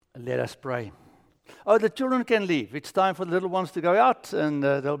Let us pray. Oh, the children can leave. It's time for the little ones to go out, and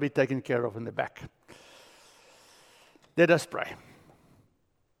they'll be taken care of in the back. Let us pray.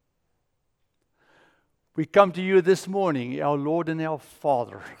 We come to you this morning, our Lord and our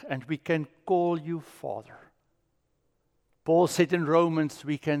Father, and we can call you Father. Paul said in Romans,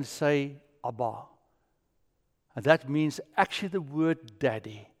 we can say Abba. And that means actually the word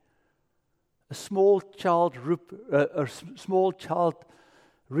daddy. A small child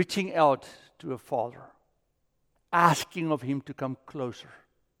reaching out to a father, asking of him to come closer,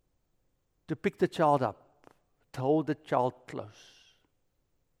 to pick the child up, to hold the child close.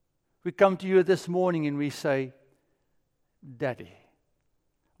 We come to you this morning and we say, Daddy,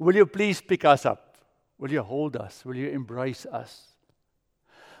 will you please pick us up? Will you hold us? Will you embrace us?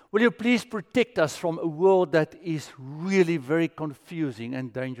 Will you please protect us from a world that is really very confusing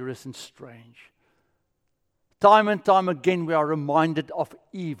and dangerous and strange? Time and time again we are reminded of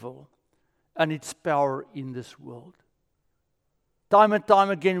evil and its power in this world. Time and time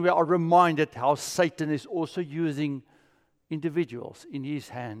again we are reminded how Satan is also using individuals in his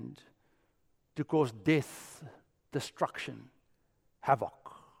hand to cause death, destruction,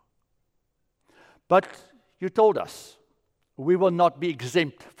 havoc. But you told us we will not be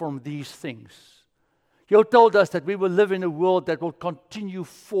exempt from these things. You told us that we will live in a world that will continue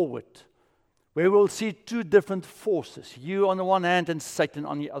forward, where we will see two different forces, you on the one hand and Satan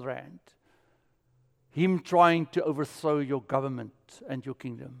on the other hand. Him trying to overthrow your government and your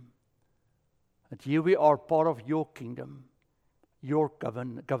kingdom. And here we are part of your kingdom, your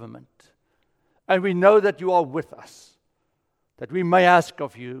government. And we know that you are with us, that we may ask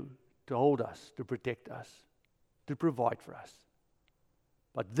of you to hold us, to protect us, to provide for us.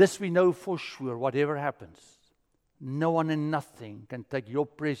 But this we know for sure, whatever happens, no one and nothing can take your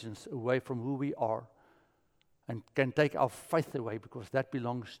presence away from who we are and can take our faith away, because that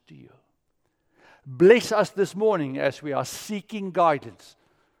belongs to you. Bless us this morning as we are seeking guidance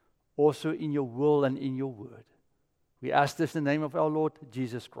also in your will and in your word. We ask this in the name of our Lord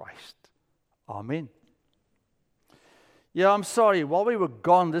Jesus Christ. Amen. Yeah, I'm sorry. While we were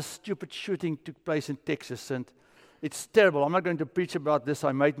gone, this stupid shooting took place in Texas, and it's terrible. I'm not going to preach about this.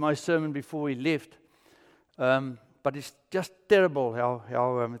 I made my sermon before we left. But it's just terrible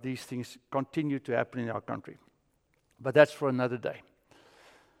how these things continue to happen in our country. But that's for another day.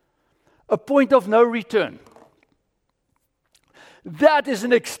 A point of no return. That is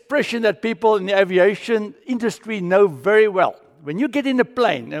an expression that people in the aviation industry know very well. When you get in a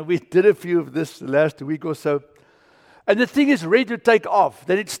plane, and we did a few of this last week or so, and the thing is ready to take off,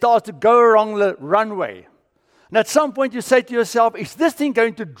 then it starts to go along the runway. And at some point you say to yourself, is this thing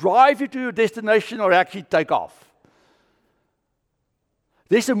going to drive you to your destination or actually take off?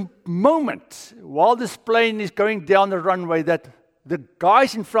 There's a moment while this plane is going down the runway that the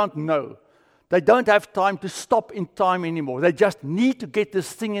guys in front know they don't have time to stop in time anymore. They just need to get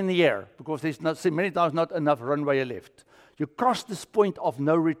this thing in the air because there's many times not enough runway left. You cross this point of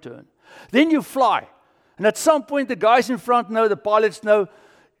no return. Then you fly. And at some point the guys in front know, the pilots know,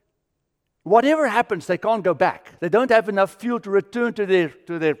 whatever happens, they can't go back. They don't have enough fuel to return to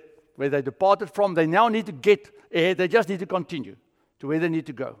their where they departed from. They now need to get air. They just need to continue to where they need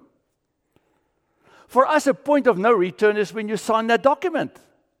to go. For us, a point of no return is when you sign that document,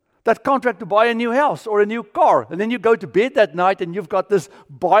 that contract to buy a new house or a new car, and then you go to bed that night and you've got this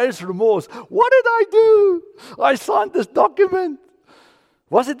buyer's remorse. What did I do? I signed this document.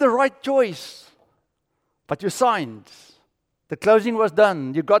 Was it the right choice? But you signed. The closing was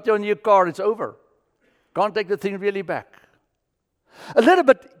done. You got your new car. It's over. Can't take the thing really back. A little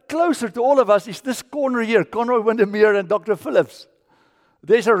bit closer to all of us is this corner here, Conroy Windermere and Dr. Phillips.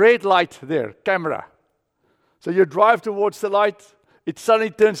 There's a red light there, camera. So you drive towards the light. It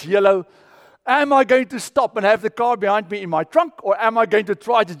suddenly turns yellow. Am I going to stop and have the car behind me in my trunk, or am I going to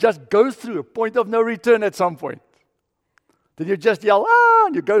try to just go through a point of no return at some point? Then you just yell,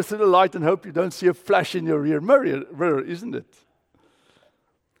 and you go through the light and hope you don't see a flash in your rear mirror, isn't it?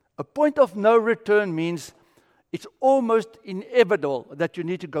 A point of no return means it's almost inevitable that you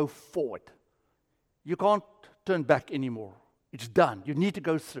need to go forward. You can't turn back anymore. It's done. You need to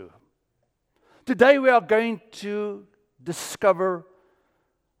go through. Today we are going to discover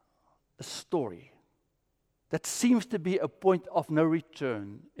a story that seems to be a point of no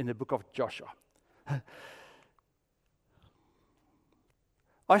return in the book of Joshua.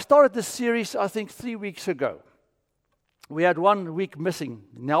 I started this series, I think, 3 weeks ago. We had 1 week missing.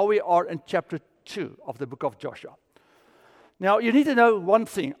 Now we are in chapter 2 of the book of Joshua. Now, you need to know one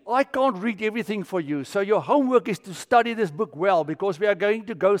thing. I can't read everything for you, so your homework is to study this book well, because we are going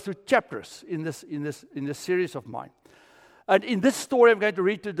to go through chapters in this series of mine. And in this story I'm going to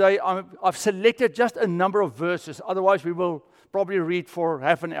read today, I've selected just a number of verses. Otherwise, we will probably read for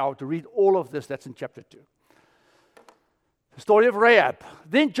half an hour to read all of this that's in chapter 2. The story of Rahab.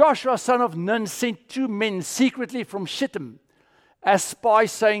 Then Joshua, son of Nun, sent 2 men secretly from Shittim as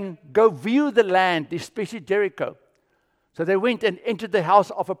spies, saying, "Go view the land, especially Jericho." So they went and entered the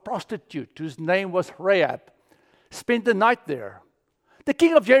house of a prostitute whose name was Rahab, spent the night there. The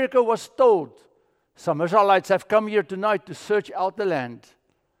king of Jericho was told, "Some Israelites have come here tonight to search out the land."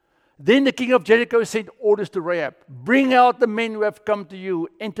 Then the king of Jericho sent orders to Rahab, "Bring out the men who have come to you,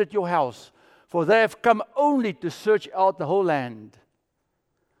 entered your house, for they have come only to search out the whole land."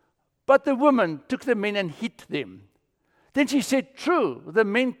 But the woman took the men and hid them. Then she said, "True, the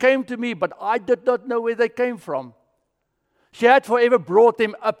men came to me, but I did not know where they came from." She had forever brought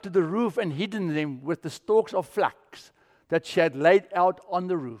them up to the roof and hidden them with the stalks of flax that she had laid out on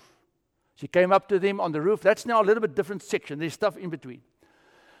the roof. She came up to them on the roof. That's now a little bit different section. There's stuff in between.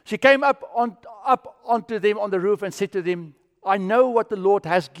 She came up onto them on the roof and said to them, "I know what the Lord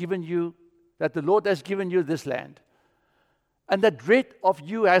has given you, that the Lord has given you this land, and the dread of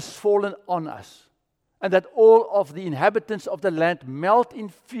you has fallen on us, and that all of the inhabitants of the land melt in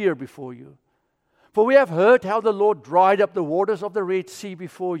fear before you. For we have heard how the Lord dried up the waters of the Red Sea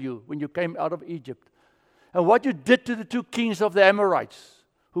before you when you came out of Egypt, and what you did to the 2 kings of the Amorites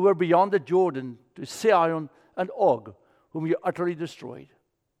who were beyond the Jordan, to Sihon and Og, whom you utterly destroyed.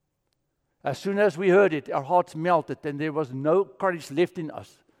 As soon as we heard it, our hearts melted, and there was no courage left in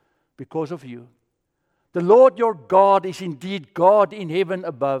us because of you. The Lord your God is indeed God in heaven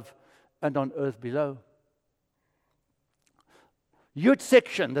above and on earth below." Huge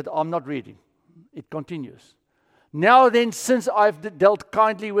section that I'm not reading. It continues. "Now then, since I've dealt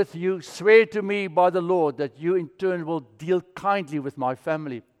kindly with you, swear to me by the Lord that you in turn will deal kindly with my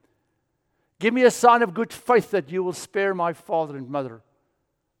family. Give me a sign of good faith that you will spare my father and mother,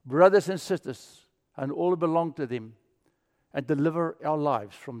 brothers and sisters, and all who belong to them, and deliver our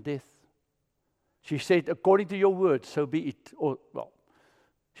lives from death." She said, "According to your word, so be it."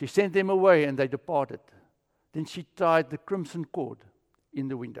 She sent them away, and they departed. Then she tied the crimson cord in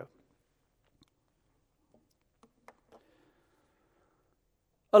the window.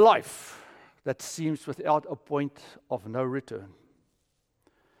 A life that seems without a point of no return.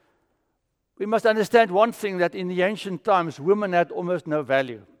 We must understand one thing, that in the ancient times, women had almost no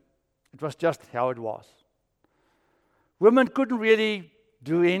value. It was just how it was. Women couldn't really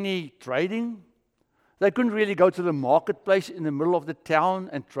do any trading. They couldn't really go to the marketplace in the middle of the town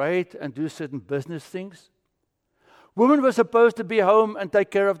and trade and do certain business things. Women were supposed to be home and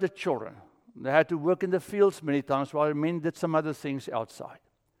take care of the children. They had to work in the fields many times while men did some other things outside.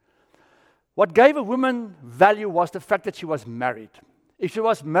 What gave a woman value was the fact that she was married. If she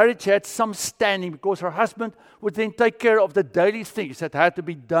was married, she had some standing because her husband would then take care of the daily things that had to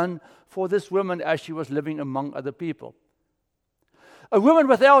be done for this woman as she was living among other people. A woman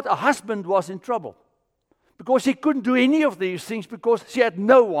without a husband was in trouble because she couldn't do any of these things because she had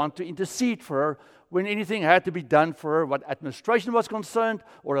no one to intercede for her when anything had to be done for her, what administration was concerned,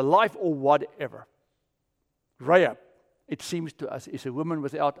 or a life, or whatever. Rahab, it seems to us, is a woman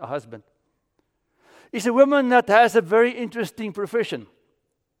without a husband. Is a woman that has a very interesting profession.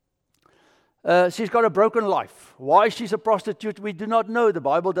 She's got a broken life. Why she's a prostitute, we do not know. The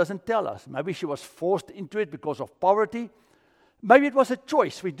Bible doesn't tell us. Maybe she was forced into it because of poverty. Maybe it was a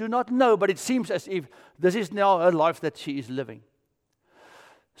choice. We do not know, but it seems as if this is now her life that she is living.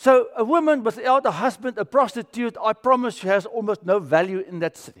 So a woman without a husband, a prostitute, I promise she has almost no value in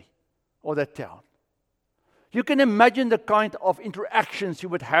that city or that town. You can imagine the kind of interactions you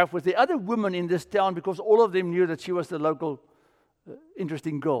would have with the other women in this town because all of them knew that she was the local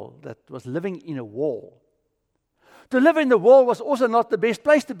interesting girl that was living in a wall. To live in the wall was also not the best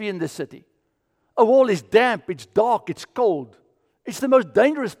place to be in the city. A wall is damp, it's dark, it's cold. It's the most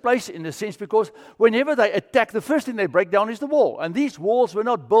dangerous place in a sense because whenever they attack, the first thing they break down is the wall. And these walls were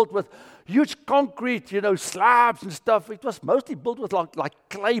not built with huge concrete, slabs and stuff. It was mostly built with like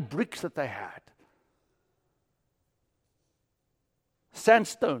clay bricks that they had.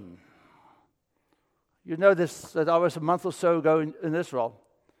 Sandstone. You know this, that I was a month or so ago in Israel.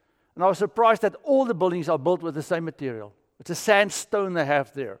 And I was surprised that all the buildings are built with the same material. It's a sandstone they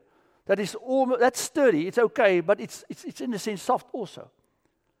have there. That's sturdy, it's okay, but it's in a sense soft also.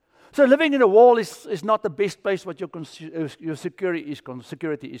 So living in a wall is not the best place what your security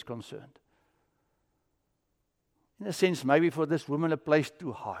is concerned. In a sense, maybe for this woman, a place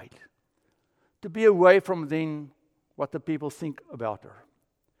to hide. To be away from then what the people think about her.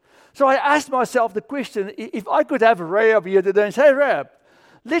 So I asked myself the question, if I could have Rahab here today and say, Rahab,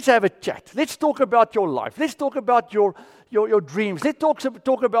 Let's have a chat. Let's talk about your life. Let's talk about your dreams. Let's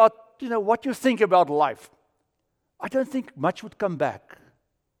talk about, what you think about life. I don't think much would come back.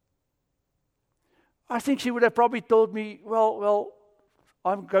 I think she would have probably told me, well,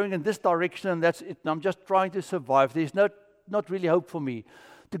 I'm going in this direction and that's it. And I'm just trying to survive. There's not really hope for me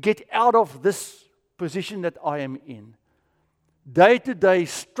to get out of this position that I am in. Day to day,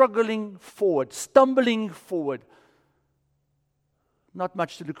 struggling forward, stumbling forward. Not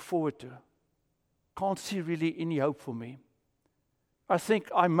much to look forward to. Can't see really any hope for me. I think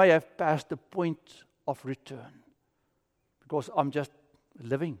I may have passed the point of return because I'm just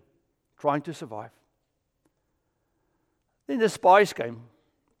living, trying to survive. Then the spies came.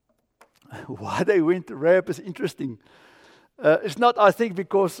 Why they went to Rahab is interesting. It's not, I think,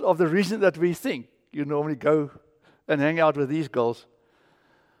 because of the reason that we think. You normally go and hang out with these girls.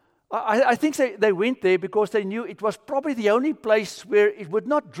 I think they went there because they knew it was probably the only place where it would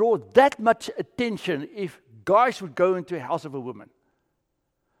not draw that much attention if guys would go into a house of a woman.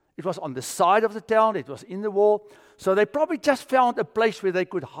 It was on the side of the town, it was in the wall, so they probably just found a place where they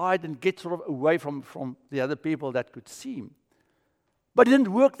could hide and get sort of away from the other people that could see him. But it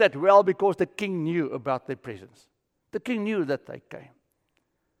didn't work that well because the king knew about their presence. The king knew that they came.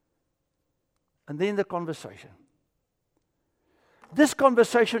 And then the conversation. This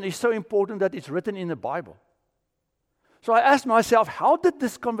conversation is so important that it's written in the Bible. So I asked myself, how did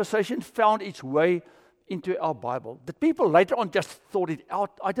this conversation find its way into our Bible? Did people later on just thought it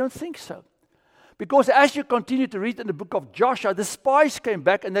out? I don't think so. Because as you continue to read in the book of Joshua, the spies came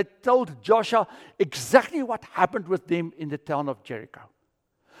back and they told Joshua exactly what happened with them in the town of Jericho.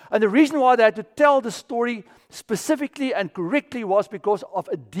 And the reason why they had to tell the story specifically and correctly was because of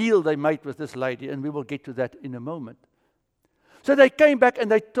a deal they made with this lady, and we will get to that in a moment. So they came back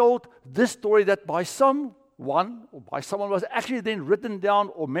and they told this story that by someone was actually then written down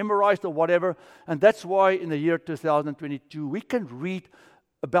or memorized or whatever, and that's why in the year 2022 we can read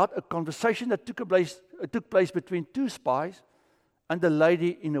about a conversation that took place between two spies and the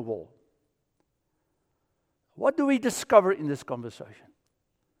lady in the wall. What do we discover in this conversation?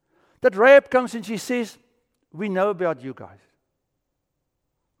 That Rahab comes and she says, we know about you guys.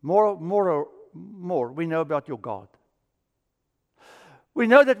 More, we know about your God. We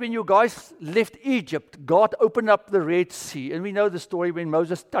know that when you guys left Egypt, God opened up the Red Sea. And we know the story when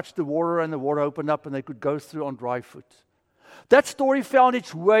Moses touched the water and the water opened up and they could go through on dry foot. That story found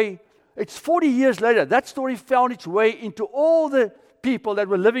its way, it's 40 years later, that story found its way into all the people that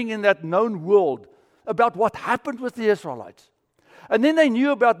were living in that known world about what happened with the Israelites. And then they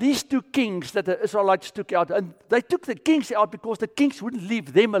knew about these two kings that the Israelites took out. And they took the kings out because the kings wouldn't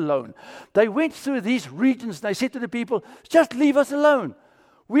leave them alone. They went through these regions and they said to the people, just leave us alone.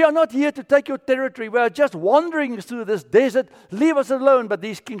 We are not here to take your territory. We are just wandering through this desert. Leave us alone. But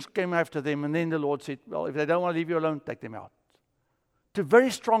these kings came after them. And then the Lord said, well, if they don't want to leave you alone, take them out. Two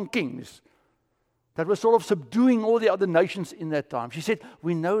very strong kings that were sort of subduing all the other nations in that time. She said,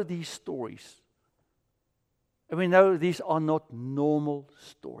 we know these stories. And we know these are not normal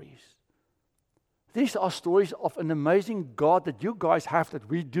stories. These are stories of an amazing God that you guys have that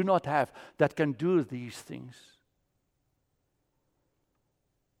we do not have, that can do these things.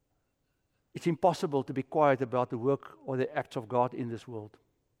 It's impossible to be quiet about the work or the acts of God in this world.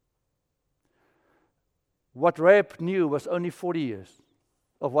 What Rahab knew was only 40 years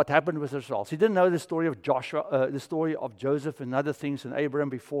of what happened with Israel. She didn't know the story of Joshua, the story of Joseph and other things and Abraham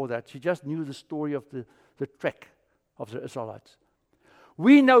before that. She just knew the story of the trek of the Israelites.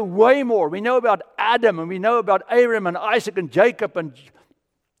 We know way more. We know about Adam and we know about Abraham and Isaac and Jacob and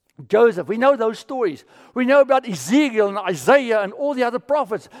Joseph. We know those stories. We know about Ezekiel and Isaiah and all the other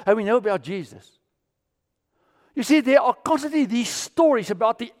prophets, and we know about Jesus. You see, there are constantly these stories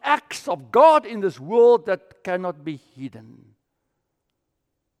about the acts of God in this world that cannot be hidden.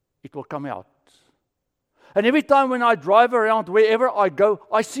 It will come out. And every time when I drive around, wherever I go,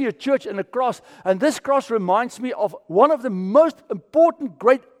 I see a church and a cross. And this cross reminds me of one of the most important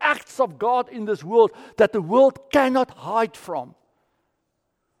great acts of God in this world that the world cannot hide from.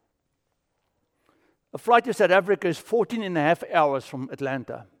 A flight to South Africa is 14 and a half hours from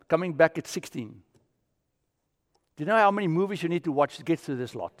Atlanta. Coming back at 16. Do you know how many movies you need to watch to get through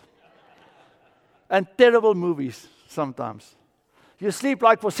this lot? And terrible movies sometimes. You sleep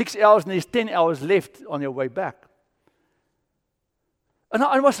like for 6 hours and there's 10 hours left on your way back. And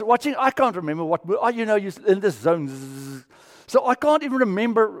I was watching, I can't remember what, you're in this zone. So I can't even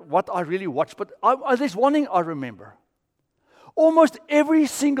remember what I really watched, but there's one thing I remember. Almost every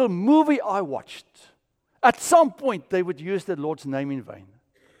single movie I watched, at some point they would use the Lord's name in vain.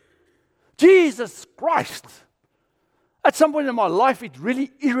 Jesus Christ. At some point in my life, it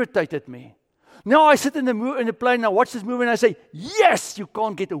really irritated me. Now I sit in the plane and I watch this movie and I say, yes, you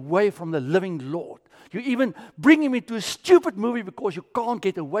can't get away from the living Lord. You even bring him into a stupid movie because you can't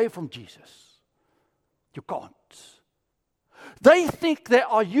get away from Jesus. You can't. They think they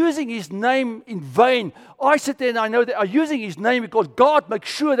are using his name in vain. I sit there and I know they are using his name because God makes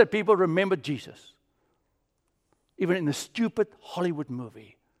sure that people remember Jesus. Even in a stupid Hollywood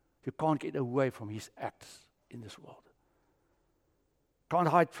movie, you can't get away from his acts in this world. Can't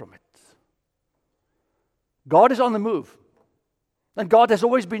hide from it. God is on the move. And God has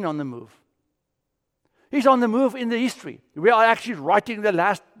always been on the move. He's on the move in the history. We are actually writing the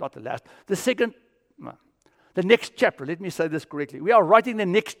next chapter. Let me say this correctly. We are writing the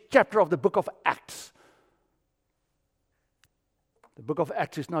next chapter of the book of Acts. The book of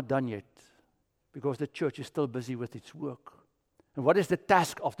Acts is not done yet because the church is still busy with its work. And what is the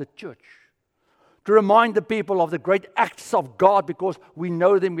task of the church? To remind the people of the great acts of God because we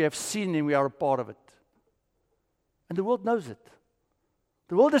know them, we have seen them, we are a part of it. And the world knows it.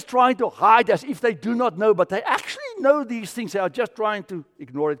 The world is trying to hide as if they do not know, but they actually know these things. They are just trying to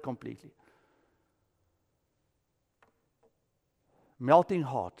ignore it completely. Melting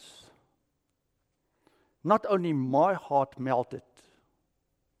hearts. Not only my heart melted,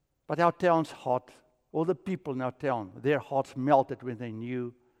 but our town's heart, all the people in our town, their hearts melted when they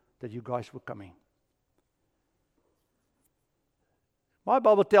knew that you guys were coming. My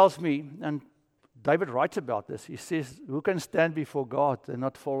Bible tells me, and David writes about this, he says, who can stand before God and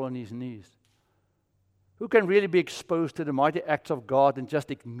not fall on his knees? Who can really be exposed to the mighty acts of God and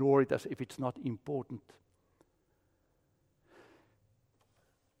just ignore it as if it's not important?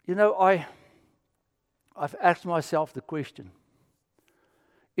 You know, I've asked myself the question,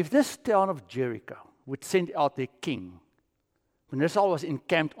 if this town of Jericho would send out their king, when Israel was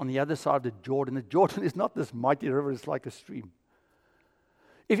encamped on the other side of the Jordan is not this mighty river, it's like a stream.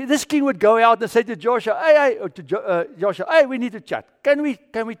 If this king would go out and say to Joshua, hey, we need to chat. Can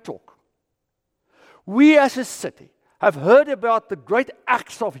we talk? We as a city have heard about the great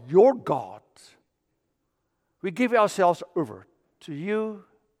acts of your God. We give ourselves over to you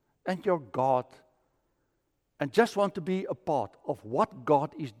and your God and just want to be a part of what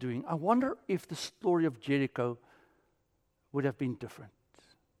God is doing. I wonder if the story of Jericho would have been different.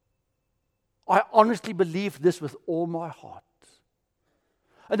 I honestly believe this with all my heart.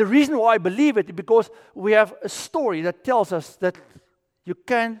 And the reason why I believe it is because we have a story that tells us that you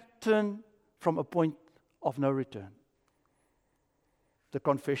can turn from a point of no return. The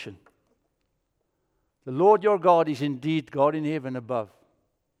confession. The Lord your God is indeed God in heaven above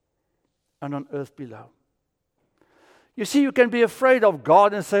and on earth below. You see, you can be afraid of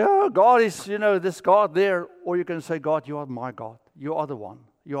God and say, oh, God is, this God there. Or you can say, God, you are my God. You are the one.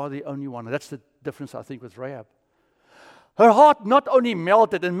 You are the only one. And that's the difference, I think, with Rahab. Her heart not only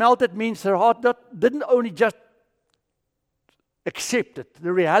melted, and melted means her heart didn't only just accept it,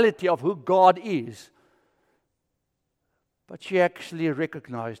 the reality of who God is, but she actually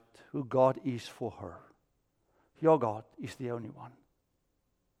recognized who God is for her. Your God is the only one.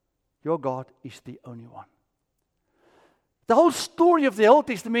 Your God is the only one. The whole story of the Old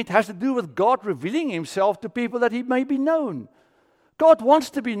Testament has to do with God revealing himself to people that he may be known. God wants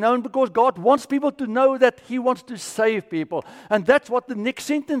to be known because God wants people to know that he wants to save people. And that's what the next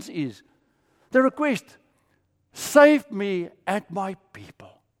sentence is. The request, save me and my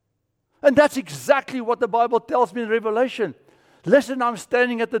people. And that's exactly what the Bible tells me in Revelation. Listen, I'm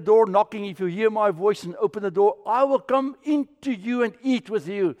standing at the door knocking. If you hear my voice and open the door, I will come into you and eat with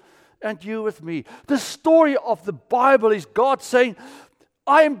you and you with me. The story of the Bible is God saying,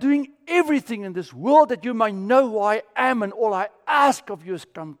 I am doing everything in this world that you might know who I am, and all I ask of you is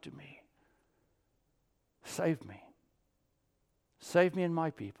come to me. Save me. Save me and my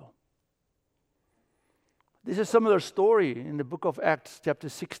people. There's a similar story in the book of Acts, chapter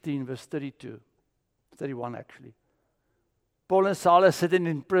 16, verse 31 actually. Paul and Silas sitting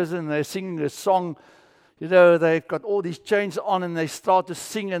in prison, they're singing a song. They've got all these chains on and they start to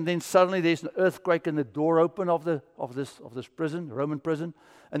sing, and then suddenly there's an earthquake and the door open of this prison, Roman prison,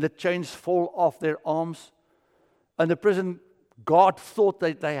 and the chains fall off their arms. And the prison guard thought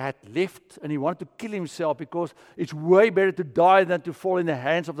that they had left, and he wanted to kill himself because it's way better to die than to fall in the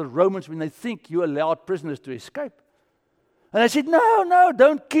hands of the Romans when they think you allowed prisoners to escape. And they said, no,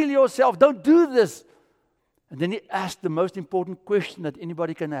 don't kill yourself, don't do this. And then he asked the most important question that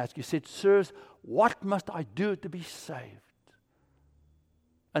anybody can ask. He said, sirs, what must I do to be saved?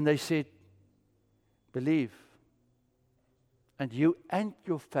 And they said, believe. And you and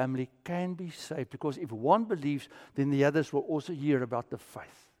your family can be saved. Because if one believes, then the others will also hear about the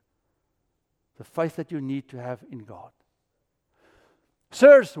faith. The faith that you need to have in God.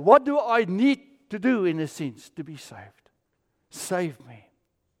 Sirs, what do I need to do in a sense to be saved? Save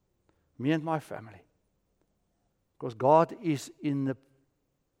me and my family. Because God is in the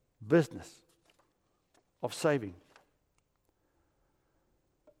business of saving.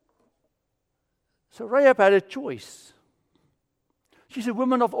 So Rahab had a choice. She's a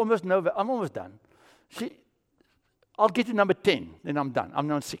woman of almost no value. I'm almost done. I'll get to number 10, then I'm done. I'm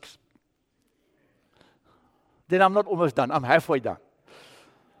on 6. Then I'm not almost done. I'm halfway done.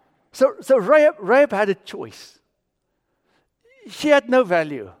 So Rahab had a choice. She had no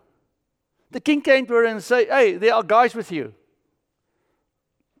value. The king came to her and said, hey, there are guys with you.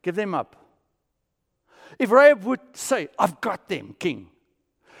 Give them up. If Rahab would say, I've got them, king.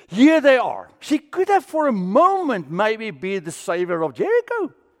 Here they are. She could have for a moment maybe be the savior of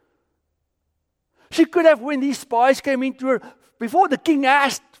Jericho. She could have, when these spies came into her, before the king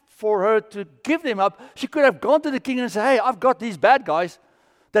asked for her to give them up, she could have gone to the king and said, hey, I've got these bad guys.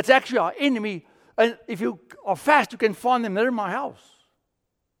 That's actually our enemy. And if you are fast, you can find them. They're in my house.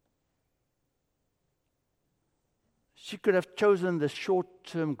 She could have chosen the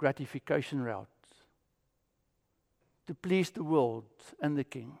short-term gratification route to please the world and the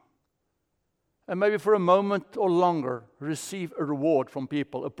king. And maybe for a moment or longer, receive a reward from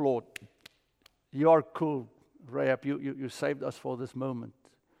people, applaud. You are cool, Rahab, you saved us for this moment.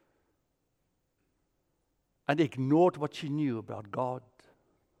 And ignored what she knew about God.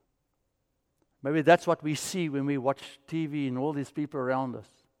 Maybe that's what we see when we watch TV and all these people around us.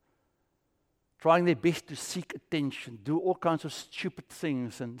 Trying their best to seek attention, do all kinds of stupid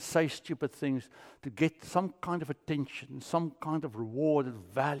things and say stupid things to get some kind of attention, some kind of reward and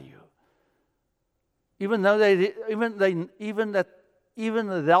value. Even though they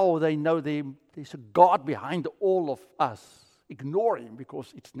know there's a God behind all of us. Ignore him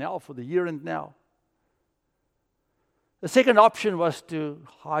because it's now for the here and now. The second option was to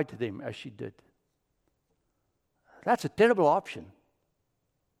hide them as she did. That's a terrible option.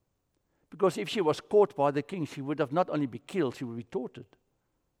 Because if she was caught by the king, she would have not only been killed, she would be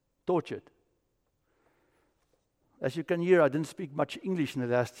tortured. As you can hear, I didn't speak much English in the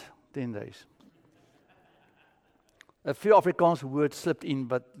last 10 days. A few Afrikaans words slipped in,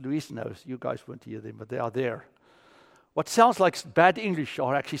 but Louise knows. You guys won't hear them, but they are there. What sounds like bad English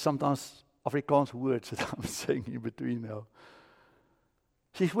are actually sometimes Afrikaans words that I'm saying in between now.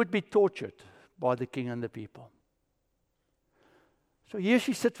 She would be tortured by the king and the people. So here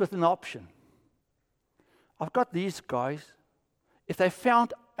she sits with an option. I've got these guys. If they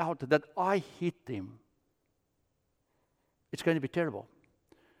found out that I hit them, it's going to be terrible.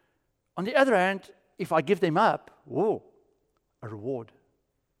 On the other hand, if I give them up, a reward.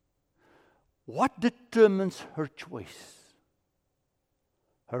 What determines her choice?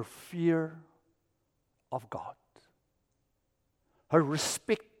 Her fear of God. Her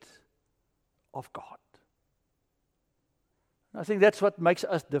respect of God. I think that's what makes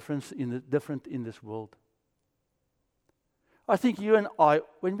us different in this world. I think you and I,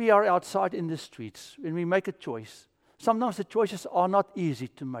 when we are outside in the streets, when we make a choice, sometimes the choices are not easy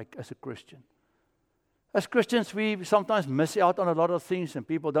to make as a Christian. As Christians, we sometimes miss out on a lot of things and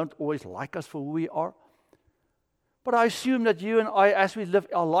people don't always like us for who we are. But I assume that you and I, as we live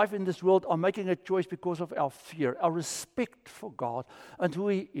our life in this world, are making a choice because of our fear, our respect for God and who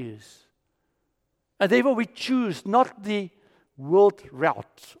He is. And therefore we choose not the world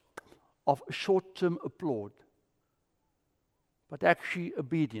route of short-term applaud, but actually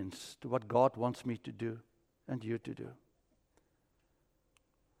obedience to what God wants me to do and you to do.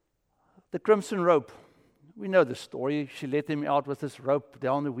 The crimson rope. We know the story. She let him out with this rope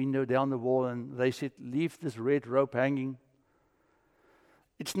down the window, down the wall, and they said, leave this red rope hanging.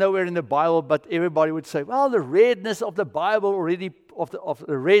 It's nowhere in the Bible, but everybody would say, well, the redness of the Bible already, of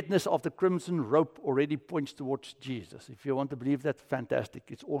the redness of the crimson rope already points towards Jesus. If you want to believe that, fantastic.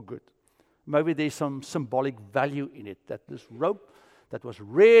 It's all good. Maybe there's some symbolic value in it, that this rope that was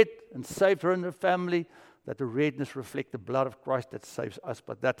red and saved her and her family, that the redness reflects the blood of Christ that saves us.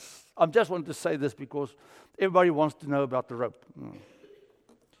 But I just wanted to say this because everybody wants to know about the rope.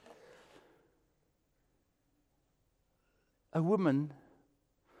 A woman,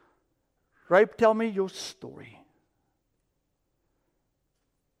 Rahab, tell me your story.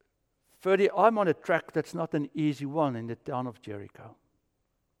 Ferdy, I'm on a track that's not an easy one in the town of Jericho.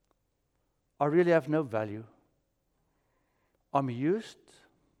 I really have no value. I'm used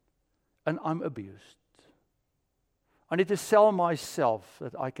and I'm abused. I need to sell myself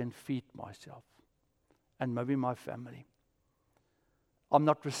that I can feed myself and maybe my family. I'm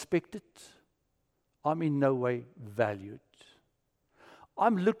not respected. I'm in no way valued.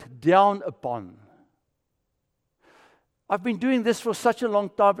 I'm looked down upon. I've been doing this for such a long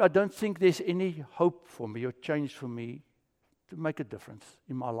time, I don't think there's any hope for me or change for me to make a difference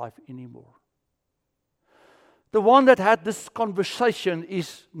in my life anymore. The one that had this conversation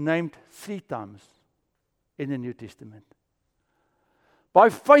is named 3 times in the New Testament. By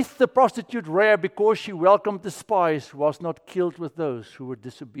faith, the prostitute Rahab, because she welcomed the spies, was not killed with those who were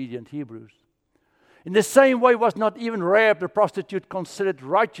disobedient Hebrews. In the same way, was not even Rahab the prostitute considered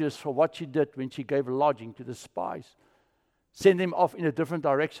righteous for what she did when she gave lodging to the spies? Send them off in a different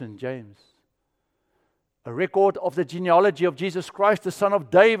direction, James. A record of the genealogy of Jesus Christ, the son of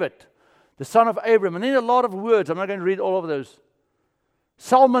David, the son of Abraham. And then a lot of words. I'm not going to read all of those.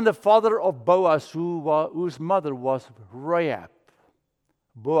 Salmon, the father of Boaz, whose mother was Rahab.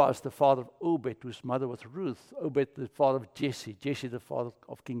 Boaz, the father of Obed, whose mother was Ruth. Obed, the father of Jesse. Jesse, the father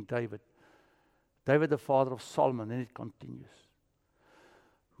of King David. David, the father of Solomon. And it continues.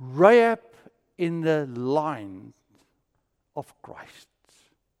 Rahab in the line of Christ.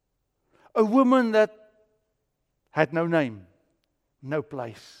 A woman that had no name, no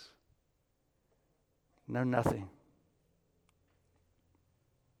place, no nothing.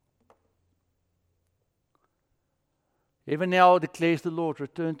 Even now declares the Lord,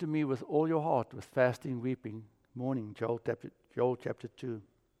 return to me with all your heart, with fasting, weeping, mourning. Joel chapter 2.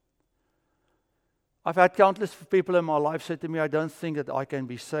 I've had countless people in my life say to me, I don't think that I can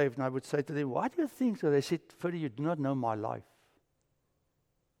be saved. And I would say to them, why do you think so? They said, Freddie, you do not know my life.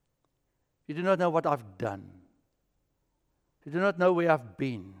 You do not know what I've done. You do not know where I've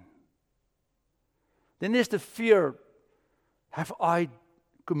been. Then there's the fear, have I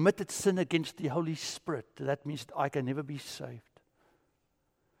committed sin against the Holy Spirit? That means that I can never be saved.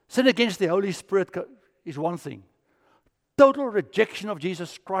 Sin against the Holy Spirit is one thing. Total rejection of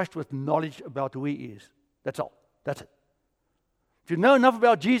Jesus Christ with knowledge about who He is. That's all. That's it. If you know enough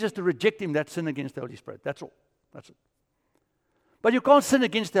about Jesus to reject Him, that's sin against the Holy Spirit. That's all. That's it. But you can't sin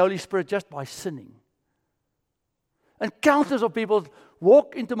against the Holy Spirit just by sinning. And countless of people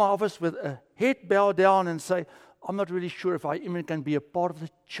walk into my office with a head bowed down and say, I'm not really sure if I even can be a part of the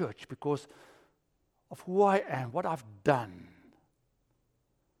church because of who I am, what I've done.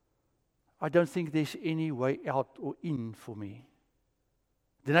 I don't think there's any way out or in for me.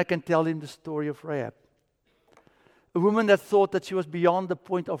 Then I can tell him the story of Rahab. A woman that thought that she was beyond the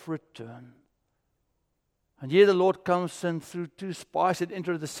point of return. And here the Lord comes and through 2 spies that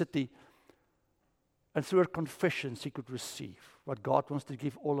enter the city, and through her confession she could receive what God wants to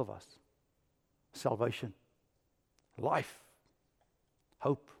give all of us. Salvation, life,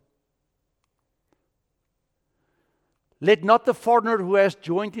 hope. Let not the foreigner who has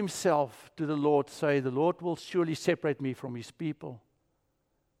joined himself to the Lord say, the Lord will surely separate me from His people.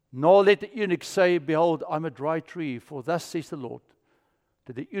 Nor let the eunuch say, behold, I'm a dry tree, for thus says the Lord,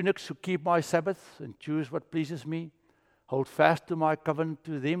 to the eunuchs who keep my Sabbath and choose what pleases me, hold fast to my covenant,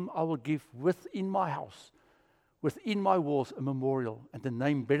 to them I will give within my house, within my walls, a memorial, and a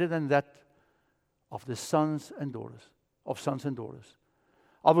name better than that of the sons and daughters,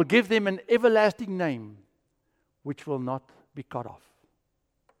 I will give them an everlasting name, which will not be cut off.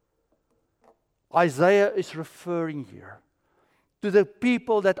 Isaiah is referring here to the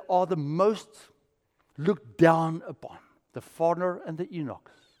people that are the most looked down upon, the foreigner and the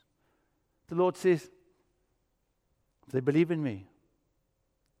eunuchs. The Lord says, if they believe in me,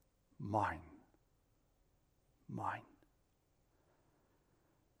 mine.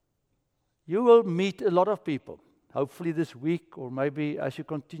 You will meet a lot of people, hopefully this week or maybe as you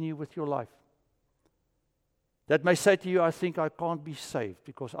continue with your life, that may say to you, I think I can't be saved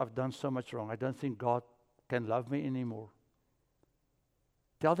because I've done so much wrong. I don't think God can love me anymore.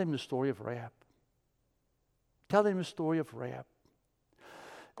 Tell them the story of Rahab. Tell them the story of Rahab.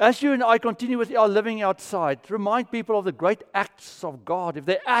 As you and I continue with our living outside, remind people of the great acts of God. If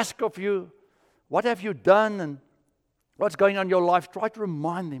they ask of you, what have you done and what's going on in your life, try to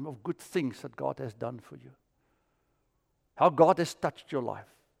remind them of good things that God has done for you. How God has touched your life.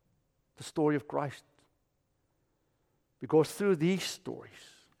 The story of Christ. Because through these stories,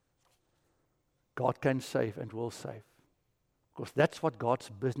 God can save and will save. Because that's what God's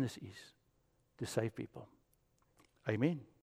business is, to save people. Amen.